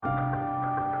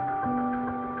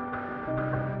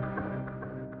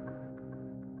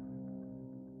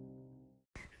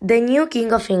The New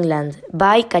King of England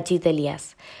by Kachit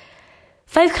Elias.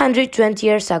 520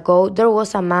 years ago, there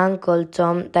was a man called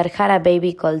Tom that had a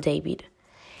baby called David.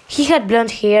 He had blonde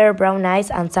hair, brown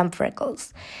eyes, and some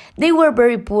freckles. They were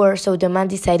very poor, so the man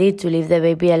decided to leave the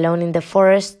baby alone in the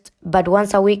forest, but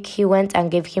once a week he went and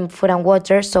gave him food and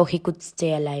water so he could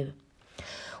stay alive.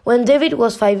 When David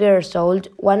was 5 years old,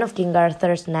 one of King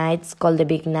Arthur's knights, called the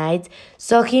Big Knight,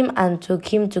 saw him and took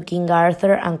him to King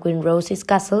Arthur and Queen Rose's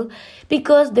castle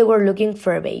because they were looking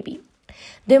for a baby.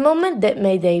 The moment they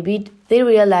met David, they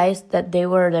realized that they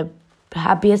were the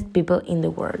happiest people in the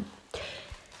world.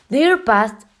 The year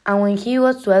passed, and when he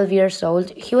was 12 years old,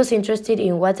 he was interested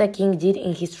in what a king did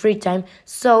in his free time,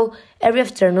 so every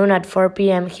afternoon at 4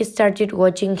 p.m. he started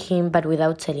watching him but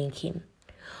without telling him.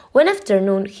 One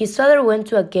afternoon, his father went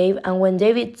to a cave, and when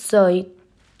David saw it,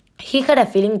 he had a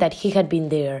feeling that he had been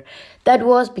there. That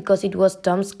was because it was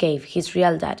Tom's cave, his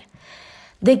real dad.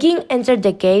 The king entered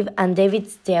the cave, and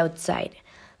David stayed outside.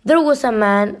 There was a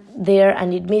man there,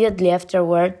 and immediately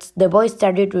afterwards, the boy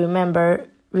started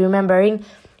remembering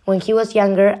when he was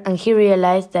younger, and he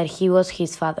realized that he was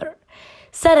his father.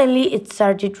 Suddenly, it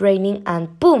started raining,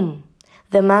 and boom!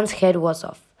 The man's head was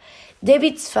off.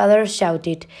 David's father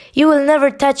shouted, "You will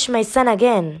never touch my son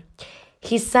again!"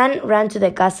 His son ran to the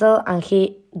castle, and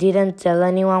he didn't tell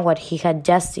anyone what he had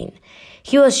just seen.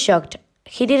 He was shocked.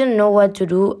 He didn't know what to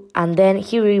do, and then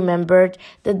he remembered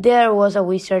that there was a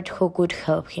wizard who could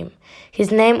help him.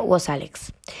 His name was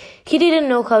Alex. He didn't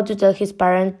know how to tell his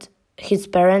parents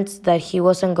that he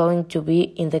wasn't going to be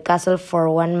in the castle for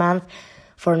 1 month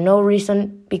for no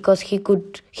reason, because he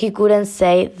couldn't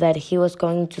say that he was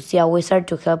going to see a wizard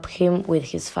to help him with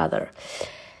his father.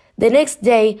 The next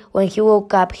day, when he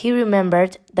woke up, he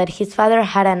remembered that his father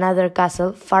had another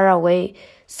castle far away,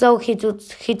 so he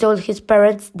told his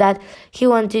parents that he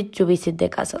wanted to visit the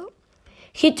castle.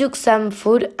 He took some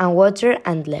food and water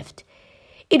and left.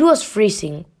 It was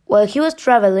freezing. While he was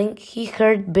traveling, he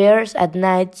heard bears at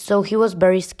night, so he was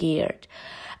very scared.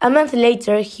 A month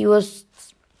later, he was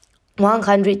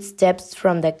 100 steps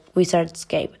from the wizard's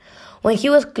cave. When he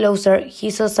was closer,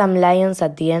 he saw some lions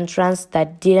at the entrance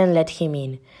that didn't let him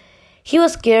in. He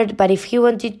was scared, but if he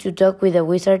wanted to talk with the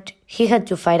wizard, he had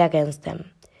to fight against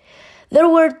them. There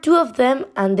were 2 of them,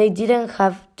 and they didn't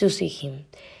have to see him.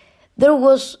 There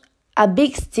was a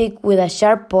big stick with a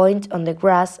sharp point on the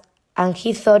grass, and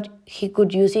he thought he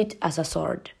could use it as a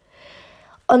sword.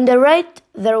 On the right,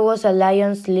 there was a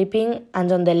lion sleeping,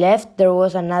 and on the left, there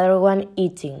was another one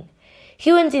eating.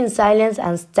 He went in silence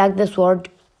and stuck the sword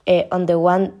on the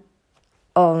one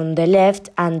on the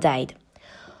left and died.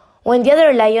 When the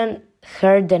other lion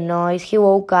heard the noise, he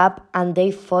woke up, and they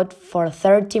fought for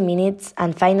 30 minutes,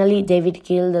 and finally David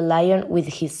killed the lion with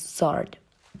his sword.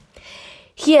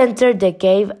 He entered the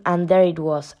cave, and there it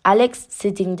was, Alex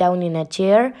sitting down in a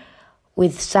chair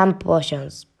with some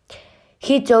potions.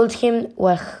 He told him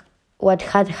what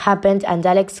had happened, and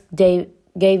Alex gave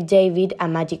David a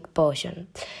magic potion.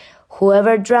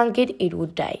 Whoever drank it, it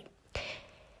would die.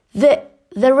 The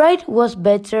ride was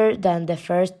better than the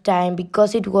first time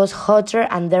because it was hotter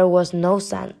and there was no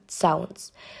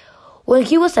sounds. When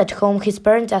he was at home, his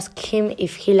parents asked him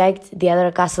if he liked the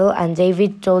other castle, and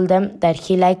David told them that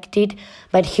he liked it,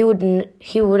 but he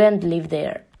wouldn't live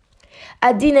there.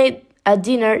 At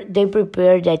dinner, they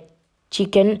prepared a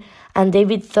chicken, and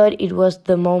David thought it was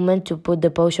the moment to put the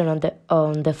potion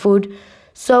on the food.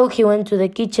 So he went to the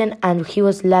kitchen, and he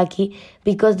was lucky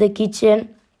because the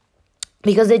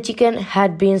chicken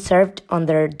had been served on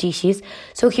their dishes,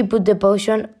 so he put the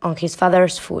potion on his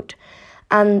father's food.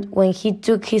 And when he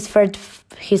took his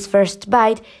first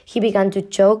bite, he began to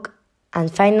choke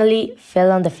and finally fell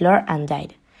on the floor and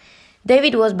died.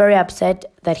 David was very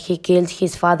upset that he killed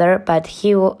his father, but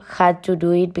he had to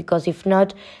do it because if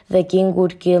not, the king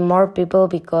would kill more people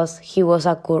because he was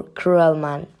a cruel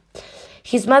man.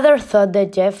 His mother thought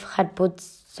that Jeff had put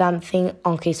something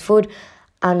on his food,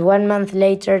 and 1 month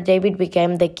later, David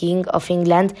became the King of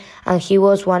England, and he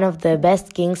was one of the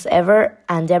best kings ever,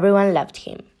 and everyone loved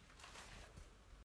him.